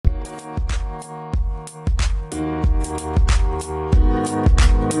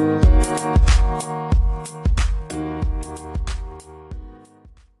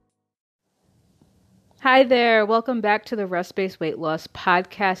Hi there. Welcome back to the Rest-Based Weight Loss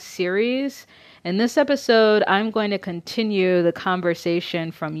podcast series. In this episode, I'm going to continue the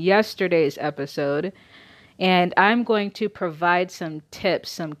conversation from yesterday's episode, and I'm going to provide some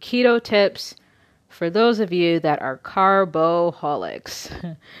tips, some keto tips for those of you that are carboholics.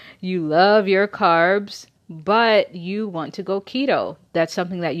 You love your carbs, but you want to go keto. That's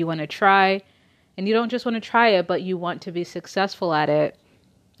something that you want to try, and you don't just want to try it, but you want to be successful at it.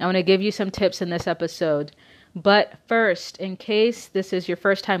 I want to give you some tips in this episode. But first, in case this is your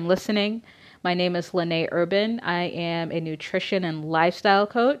first time listening, my name is Lene Urban. I am a nutrition and lifestyle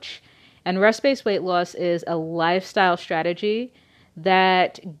coach. And rest-based weight loss is a lifestyle strategy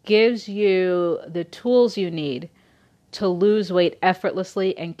that gives you the tools you need to lose weight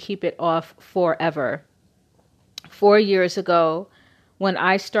effortlessly and keep it off forever. 4 years ago, when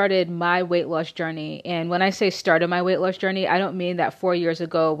I started my weight loss journey, and when I say started my weight loss journey, I don't mean that 4 years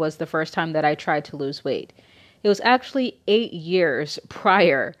ago was the first time that I tried to lose weight. It was actually 8 years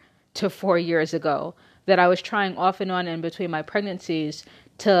prior to 4 years ago that I was trying off and on in between my pregnancies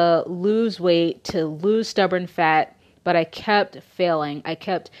to lose weight, to lose stubborn fat, but I kept failing. I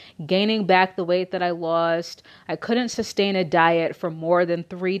kept gaining back the weight that I lost. I couldn't sustain a diet for more than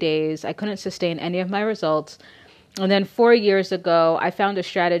 3 days. I couldn't sustain any of my results. And then 4 years ago, I found a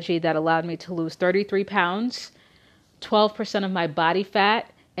strategy that allowed me to lose 33 pounds, 12% of my body fat,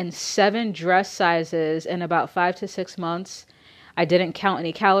 and 7 dress sizes in about 5 to 6 months. I didn't count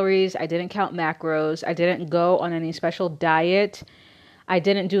any calories. I didn't count macros. I didn't go on any special diet. I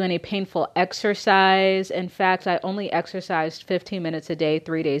didn't do any painful exercise. In fact, I only exercised 15 minutes a day,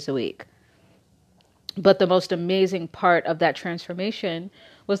 3 days a week. But the most amazing part of that transformation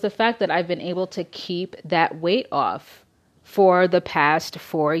was the fact that I've been able to keep that weight off for the past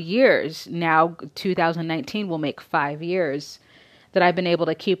 4 years. Now, 2019 will make 5 years that I've been able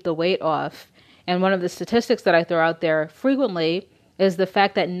to keep the weight off. And one of the statistics that I throw out there frequently is the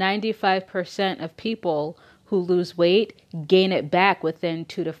fact that 95% of people who lose weight gain it back within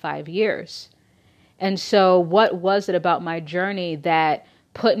 2 to 5 years. And so what was it about my journey that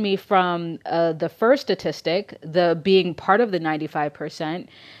put me from the first statistic, the being part of the 95%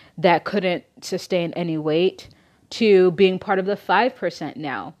 that couldn't sustain any weight, to being part of the 5%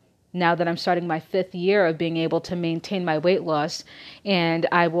 now that I'm starting my 5th year of being able to maintain my weight loss. And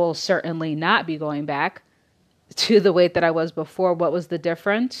I will certainly not be going back to the weight that I was before. What was the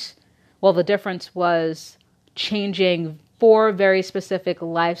difference? Well, the difference was changing 4 very specific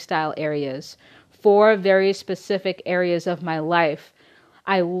lifestyle areas, 4 very specific areas of my life.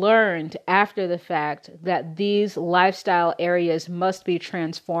 I learned after the fact that these lifestyle areas must be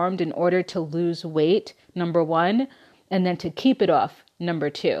transformed in order to lose weight, number 1, and then to keep it off, number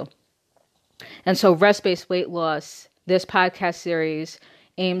 2. And so rest-based weight loss, this podcast series,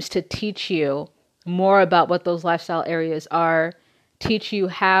 aims to teach you more about what those lifestyle areas are, teach you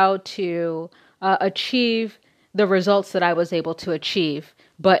how to achieve the results that I was able to achieve,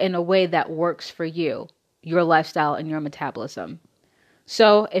 but in a way that works for you, your lifestyle, and your metabolism.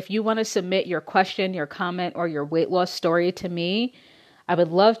 So if you want to submit your question, your comment, or your weight loss story to me, I would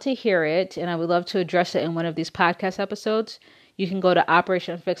love to hear it, and I would love to address it in one of these podcast episodes. You can go to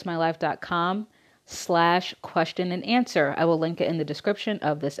operationfixmylife.com/question and answer. I will link it in the description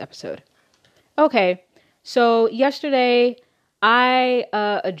of this episode. Okay, so yesterday I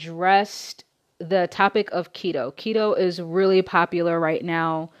addressed the topic of keto. Keto is really popular right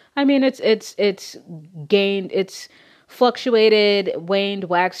now. I mean, it's fluctuated,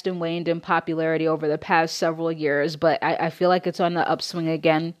 waxed and waned in popularity over the past several years, but I feel like it's on the upswing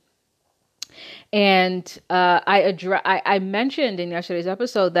again. And I mentioned in yesterday's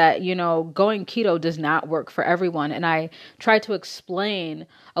episode that, going keto does not work for everyone. And I tried to explain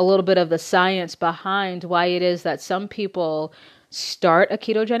a little bit of the science behind why it is that some people start a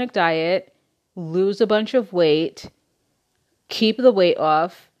ketogenic diet, lose a bunch of weight, keep the weight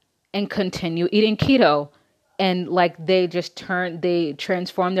off, and continue eating keto. And they transform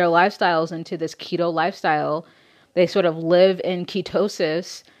their lifestyles into this keto lifestyle. They sort of live in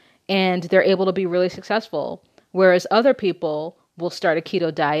ketosis and they're able to be really successful. Whereas other people will start a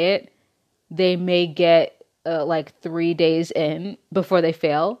keto diet. They may get 3 days in before they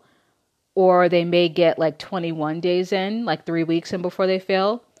fail, or they may get 21 days in, 3 weeks in before they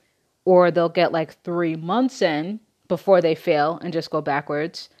fail, or they'll get 3 months in before they fail and just go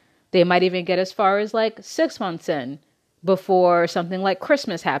backwards. They might even get as far as 6 months in before something like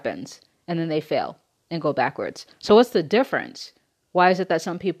Christmas happens, and then they fail and go backwards. So what's the difference? Why is it that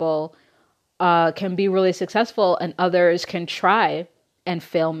some people can be really successful and others can try and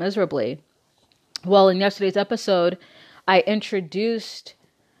fail miserably? Well, in yesterday's episode, I introduced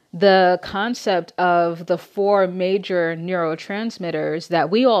the concept of the four major neurotransmitters that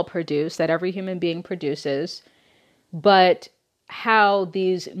we all produce, that every human being produces, but how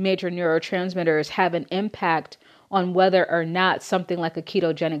these major neurotransmitters have an impact on whether or not something like a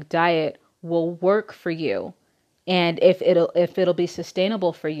ketogenic diet will work for you and if it'll be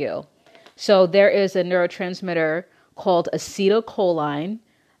sustainable for you. So there is a neurotransmitter called acetylcholine.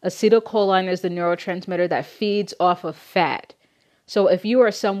 Acetylcholine is the neurotransmitter that feeds off of fat. So if you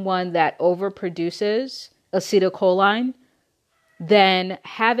are someone that overproduces acetylcholine, then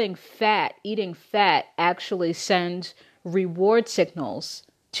eating fat actually sends reward signals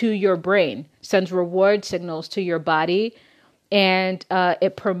to your brain, sends reward signals to your body, and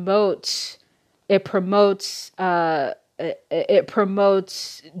it promotes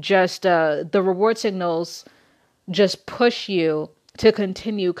just the reward signals just push you to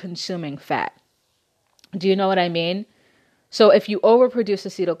continue consuming fat. Do you know what I mean? So if you overproduce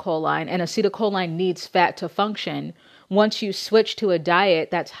acetylcholine, and acetylcholine needs fat to function, once you switch to a diet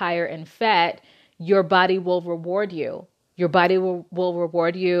that's higher in fat, your body will reward you. Your body will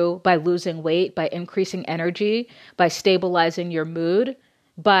reward you by losing weight, by increasing energy, by stabilizing your mood,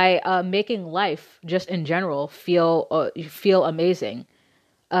 by making life just in general feel amazing.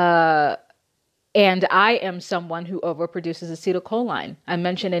 And I am someone who overproduces acetylcholine. I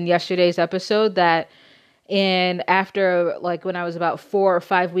mentioned in yesterday's episode that after when I was about 4 or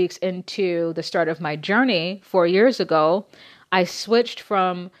 5 weeks into the start of my journey 4 years ago, I switched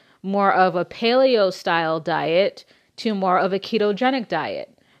from more of a paleo style diet to more of a ketogenic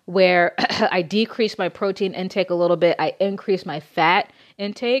diet, where I decreased my protein intake a little bit. I increased my fat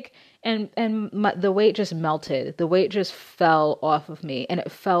intake, and the weight just melted. The weight just fell off of me, and it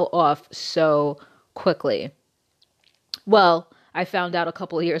fell off so quickly. Well, I found out a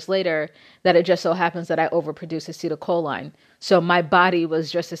couple of years later that it just so happens that I overproduce acetylcholine. So my body was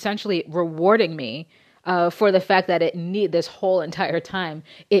just essentially rewarding me for the fact that this whole entire time,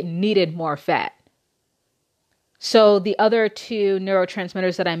 it needed more fat. So the other two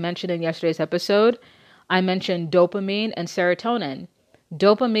neurotransmitters that I mentioned in yesterday's episode, I mentioned dopamine and serotonin.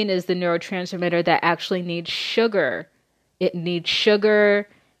 Dopamine is the neurotransmitter that actually needs sugar. It needs sugar,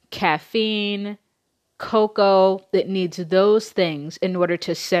 caffeine, cocoa. It needs those things in order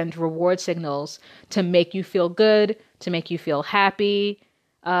to send reward signals to make you feel good, to make you feel happy,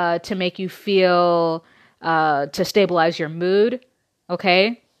 to make you feel, to stabilize your mood.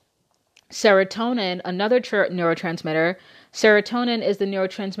 Okay. Serotonin, another neurotransmitter. Serotonin is the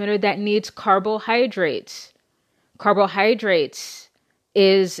neurotransmitter that needs carbohydrates. Carbohydrates,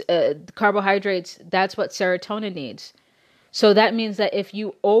 that's what serotonin needs. So that means that if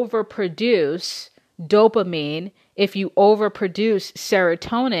you overproduce dopamine, if you overproduce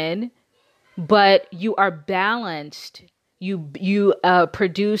serotonin, but you are balanced, you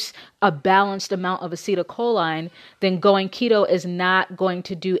produce a balanced amount of acetylcholine, then going keto is not going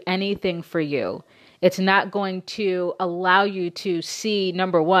to do anything for you. It's not going to allow you to see,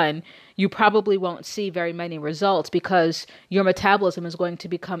 number one, you probably won't see very many results because your metabolism is going to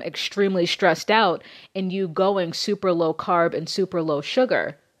become extremely stressed out and you going super low carb and super low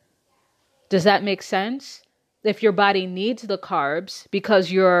sugar. Does that make sense? If your body needs the carbs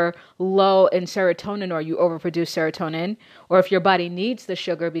because you're low in serotonin or you overproduce serotonin, or if your body needs the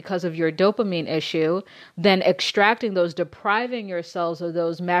sugar because of your dopamine issue, then extracting those, depriving your cells of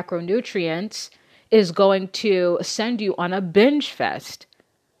those macronutrients is going to send you on a binge fest.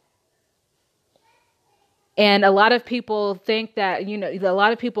 And a lot of people think that, a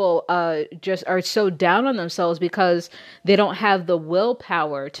lot of people just are so down on themselves because they don't have the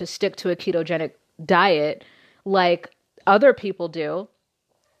willpower to stick to a ketogenic diet like other people do.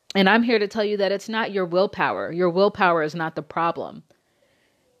 And I'm here to tell you that it's not your willpower. Your willpower is not the problem.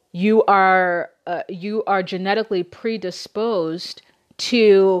 You are genetically predisposed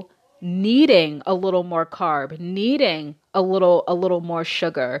to needing a little more carb, needing a little more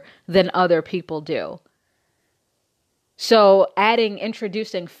sugar than other people do. So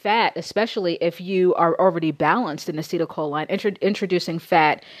introducing fat, especially if you are already balanced in acetylcholine, introducing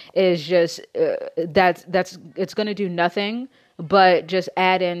fat is just, it's going to do nothing but just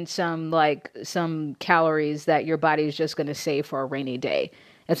add in some calories that your body is just going to save for a rainy day.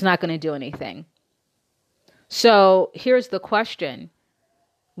 It's not going to do anything. So here's the question.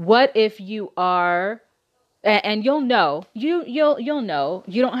 What if you are, and you'll know, you'll know,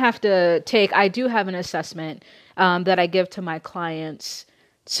 you don't have to take, I do have an assessment that I give to my clients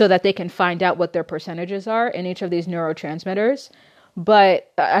so that they can find out what their percentages are in each of these neurotransmitters.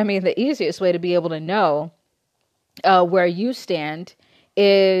 But I mean, the easiest way to be able to know where you stand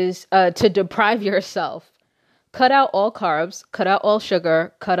is to deprive yourself cut out all carbs, cut out all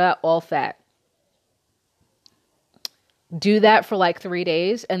sugar, cut out all fat. Do that for like 3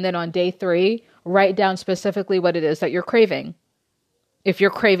 days. And then on day 3, write down specifically what it is that you're craving. If you're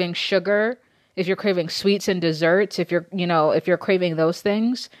craving sugar, if you're craving sweets and desserts, if you're craving those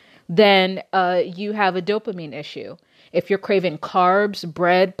things, then you have a dopamine issue. If you're craving carbs,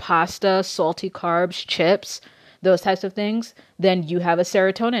 bread, pasta, salty carbs, chips, those types of things, then you have a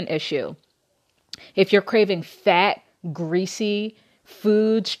serotonin issue. If you're craving fat, greasy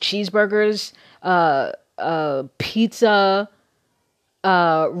foods, cheeseburgers, pizza,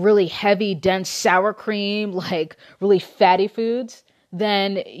 really heavy, dense sour cream, like really fatty foods,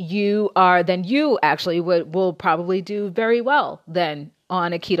 then you actually will probably do very well then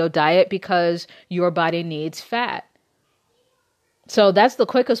on a keto diet because your body needs fat. So that's the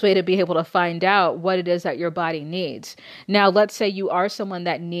quickest way to be able to find out what it is that your body needs. Now, let's say you are someone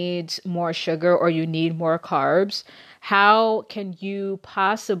that needs more sugar or you need more carbs. How can you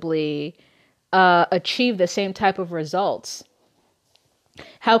possibly achieve the same type of results?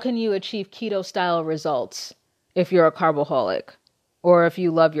 How can you achieve keto style results if you're a carboholic or if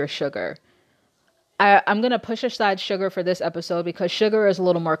you love your sugar? I'm going to push aside sugar for this episode because sugar is a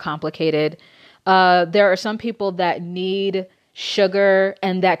little more complicated. There are some people that need sugar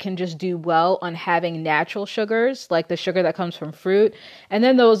and that can just do well on having natural sugars, like the sugar that comes from fruit. And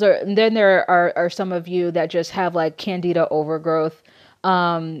then there are some of you that just have like candida overgrowth.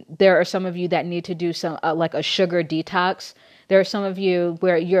 There are some of you that need to do some like a sugar detox. There are some of you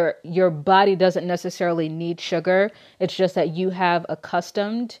where your body doesn't necessarily need sugar. It's just that you have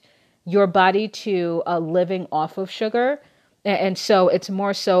accustomed your body to living off of sugar. And so it's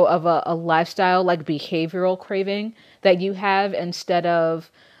more so of a lifestyle, like behavioral craving that you have instead of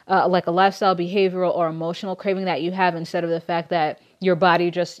like a lifestyle, behavioral, or emotional craving that you have instead of the fact that your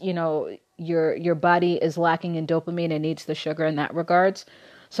body just, your body is lacking in dopamine and needs the sugar in that regards.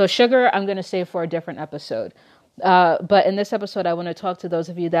 So sugar, I'm going to save for a different episode. But in this episode, I want to talk to those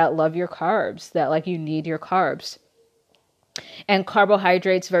of you that love your carbs, that like you need your carbs. And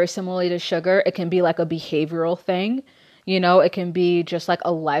carbohydrates, very similarly to sugar, it can be like a behavioral thing. It can be just like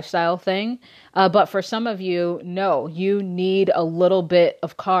a lifestyle thing. But for some of you, no, you need a little bit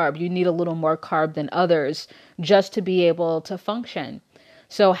of carb. You need a little more carb than others just to be able to function.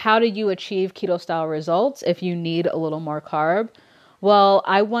 So how do you achieve keto style results if you need a little more carb? Well,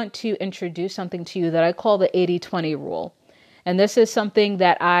 I want to introduce something to you that I call the 80-20 rule. And this is something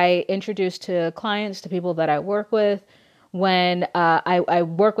that I introduce to clients, to people that I work with, when I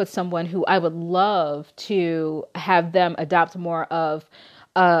work with someone who I would love to have them adopt more of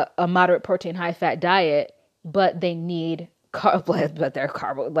a moderate protein, high fat diet, but they need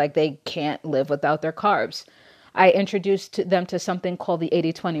but they can't live without their carbs. I introduced them to something called the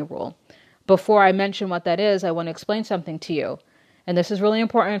 80-20 rule. Before I mention what that is, I want to explain something to you. And this is really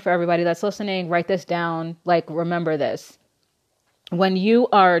important for everybody that's listening. Write this down. Remember this. When you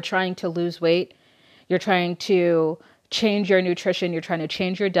are trying to lose weight, you're trying to change your nutrition, you're trying to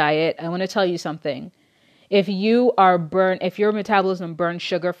change your diet, I want to tell you something. If your metabolism burns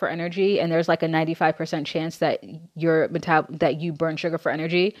sugar for energy, and there's like a 95% chance that you burn sugar for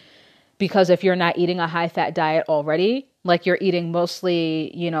energy, because if you're not eating a high fat diet already, like you're eating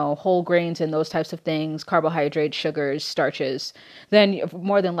mostly, whole grains and those types of things, carbohydrates, sugars, starches, then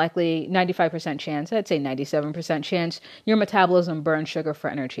more than likely 95% chance, I'd say 97% chance, your metabolism burns sugar for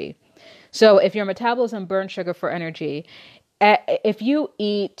energy. So if your metabolism burns sugar for energy, if you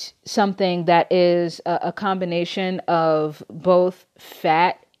eat something that is a combination of both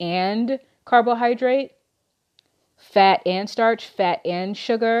fat and carbohydrate, fat and starch, fat and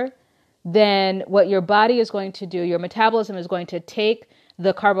sugar, then what your body is going to do, your metabolism is going to take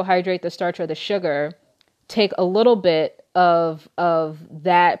the carbohydrate, the starch, or the sugar, take a little bit of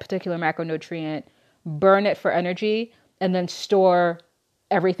that particular macronutrient, burn it for energy, and then store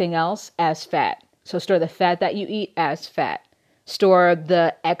everything else as fat. So store the fat that you eat as fat. Store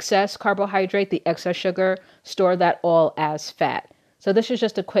the excess carbohydrate, the excess sugar, store that all as fat. So this is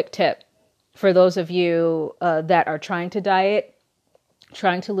just a quick tip for those of you that are trying to diet,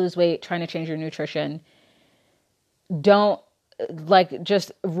 trying to lose weight, trying to change your nutrition.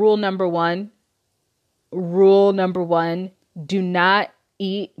 Just rule number one, do not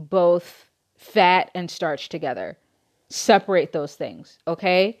eat both fat and starch together. Separate those things,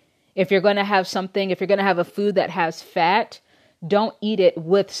 okay? If you're going to have a food that has fat, don't eat it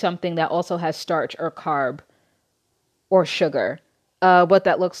with something that also has starch or carb or sugar. What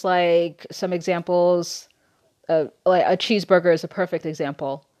that looks like, some examples, like a cheeseburger is a perfect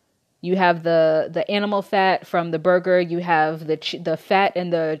example. You have the animal fat from the burger, you have the fat in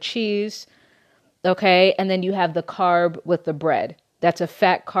the cheese, Okay. And then you have the carb with the bread. That's a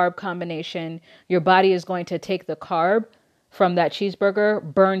fat carb combination. Your body is going to take the carb from that cheeseburger,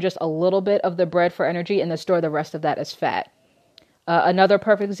 burn just a little bit of the bread for energy, and then store the rest of that as fat. Another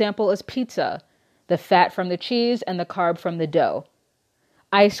perfect example is pizza, the fat from the cheese and the carb from the dough.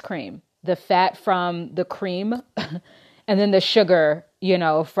 Ice cream, the fat from the cream and then the sugar,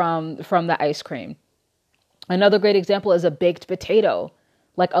 from the ice cream. Another great example is a baked potato,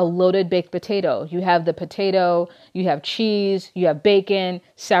 like a loaded baked potato. You have the potato, you have cheese, you have bacon,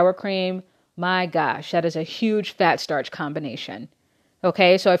 sour cream. My gosh, that is a huge fat starch combination.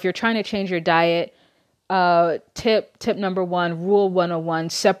 Okay, so if you're trying to change your diet, tip number 1, rule 101,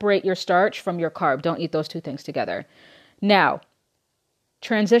 separate your starch from your carb. Don't eat those two things together. Now,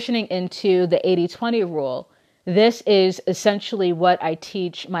 transitioning into the 80-20 rule, this is essentially what I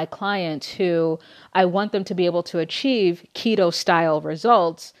teach my clients who I want them to be able to achieve keto style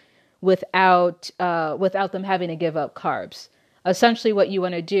results without them having to give up carbs. Essentially what you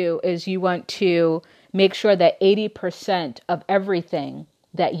want to do is you want to make sure that 80% of everything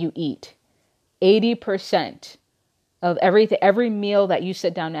that you eat, 80% of everything, every meal that you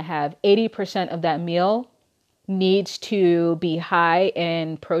sit down to have, 80% of that meal needs to be high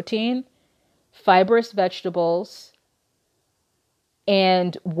in protein, fibrous vegetables,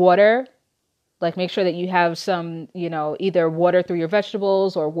 and water. Like make sure that you have some, either water through your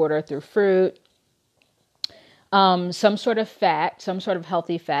vegetables or water through fruit. Some sort of fat, some sort of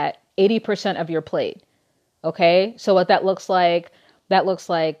healthy fat, 80% of your plate. Okay. So what that looks like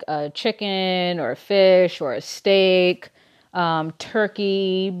a chicken or a fish or a steak,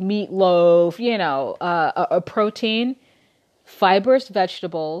 turkey, meatloaf, a protein, fibrous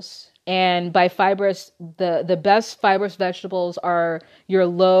vegetables. And by fibrous, the best fibrous vegetables are your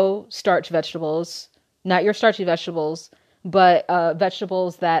low starch vegetables, not your starchy vegetables, but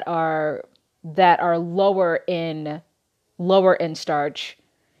vegetables that are lower in starch.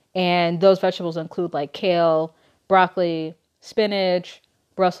 And those vegetables include like kale, broccoli, spinach,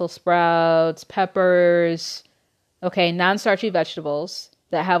 Brussels sprouts, peppers. Okay, non-starchy vegetables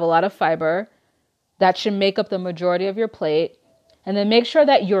that have a lot of fiber. That should make up the majority of your plate. And then make sure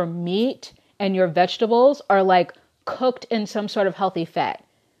that your meat and your vegetables are like cooked in some sort of healthy fat.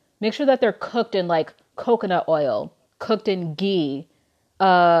 Make sure that they're cooked in like coconut oil, cooked in ghee,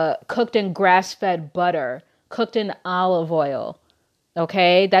 cooked in grass-fed butter, cooked in olive oil.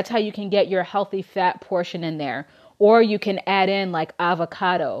 Okay, that's how you can get your healthy fat portion in there. Or you can add in like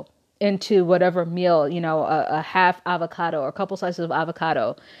avocado into whatever meal, a half avocado or a couple slices of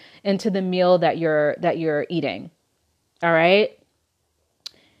avocado into the meal that you're eating. All right.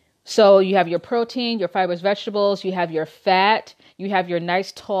 So you have your protein, your fibrous vegetables, you have your fat, you have your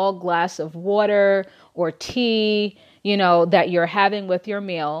nice tall glass of water or tea, that you're having with your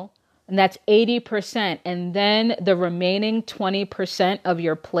meal. And that's 80%. And then the remaining 20% of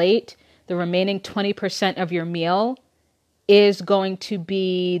your plate, the remaining 20% of your meal that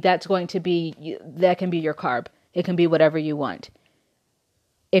can be your carb. It can be whatever you want.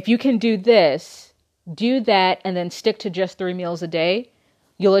 If you can do that and then stick to just 3 meals a day,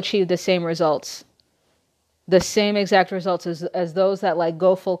 you'll achieve the same results. The same exact results as those that like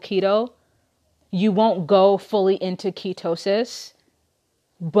go full keto. You won't go fully into ketosis,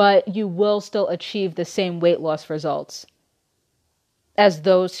 but you will still achieve the same weight loss results as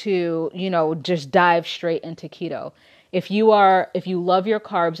those who, just dive straight into keto. If you love your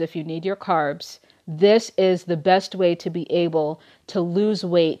carbs, if you need your carbs, this is the best way to be able to lose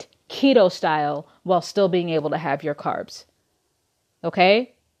weight keto style while still being able to have your carbs.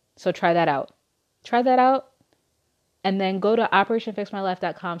 Okay? So try that out. And then go to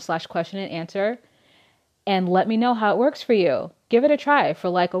operationfixmylife.com/question and answer and let me know how it works for you. Give it a try for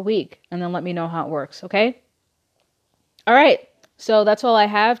like a week and then let me know how it works. Okay? All right. So that's all I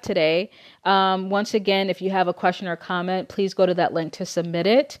have today. Once again, if you have a question or comment, please go to that link to submit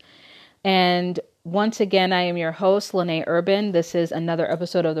it. And once again, I am your host, Lene Urban. This is another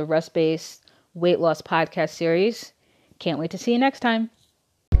episode of the Rest Based Weight Loss Podcast series. Can't wait to see you next time.